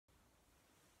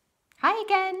Hi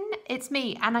again, it's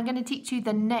me, and I'm going to teach you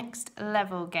the next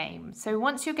level game. So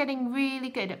once you're getting really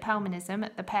good at Pelmanism,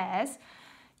 at the pairs,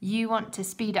 you want to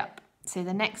speed up. So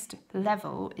the next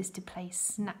level is to play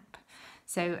Snap.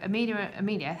 So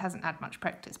Amelia hasn't had much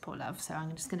practice, poor love, so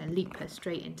I'm just going to leap her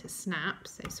straight into Snap.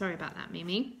 So sorry about that,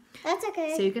 Mimi. That's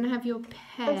okay. So you're going to have your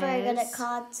pairs. I'm very good at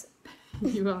cards.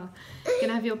 You are. You're going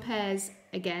to have your pairs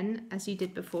again, as you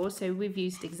did before. So we've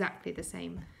used exactly the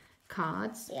same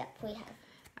cards. Yeah, we have.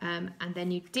 And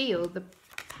then you deal the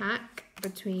pack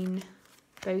between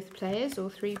both players or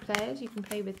three players. You can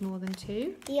play with more than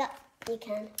two. Yeah, you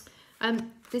can.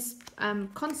 This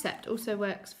concept also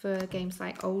works for games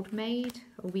like Old Maid,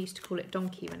 or we used to call it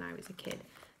Donkey when I was a kid.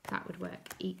 That would work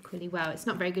equally well. It's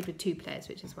not very good with two players,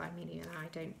 which is why Mimi and I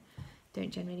don't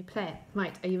generally play it.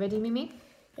 Right, are you ready, Mimi?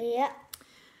 Yeah.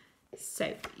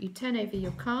 So you turn over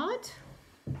your card.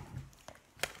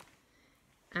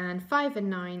 And 5 and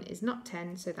 9 is not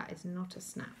 10, so that is not a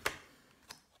snap.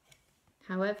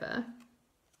 However,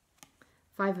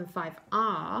 5 and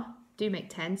 5 do make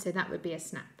 10, so that would be a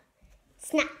snap.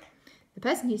 Snap. The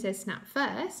person who says snap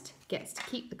first gets to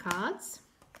keep the cards.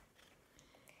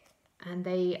 And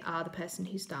they are the person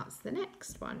who starts the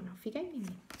next one. Off you go,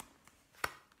 Mimi.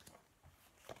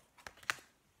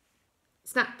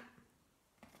 Snap.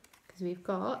 Because we've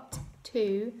got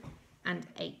 2 and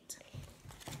 8.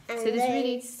 And so this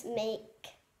really make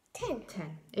 10.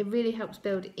 10. It really helps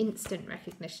build instant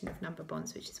recognition of number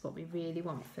bonds, which is what we really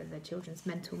want for the children's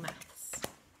mental maths.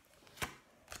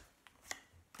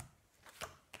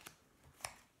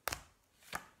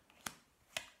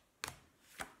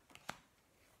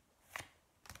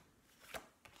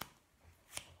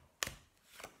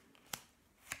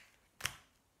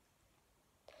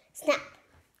 Snap.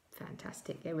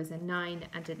 Fantastic. There was a 9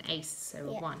 and an ace, so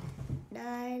a 1.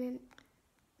 9.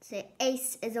 So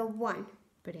ace is a 1.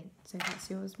 Brilliant. So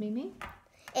that's yours, Mimi.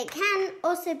 It can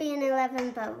also be an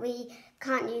 11, but we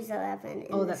can't use 11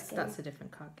 in this game. That's a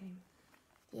different card game.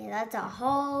 Yeah, that's a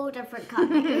whole different card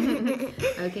game.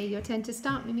 Okay, your turn to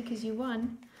start, Mimi, because you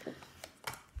won.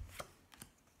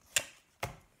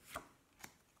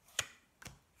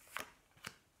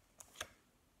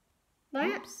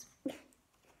 Oops.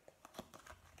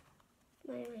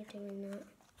 Why am I doing that?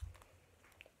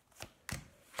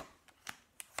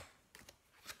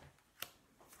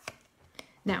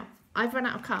 Now, I've run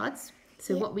out of cards,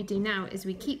 so what we do now is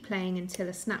we keep playing until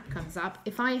a snap comes up.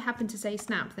 If I happen to say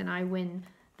snap, then I win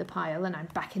the pile and I'm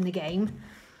back in the game.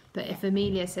 But if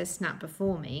Amelia says snap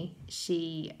before me,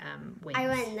 she wins. I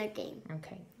win the game.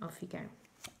 Okay, off you go.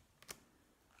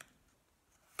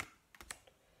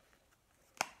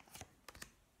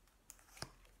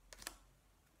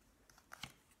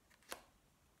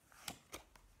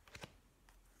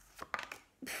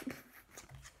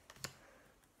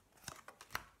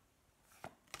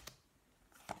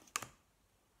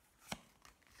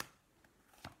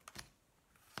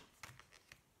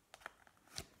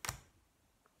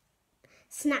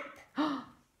 Snap.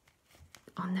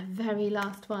 On the very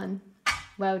last one.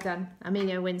 Well done.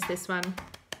 Amelia wins this one.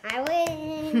 I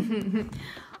win.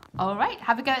 All right,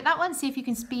 have a go at that one. See if you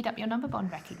can speed up your number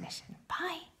bond recognition.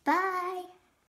 Bye. Bye.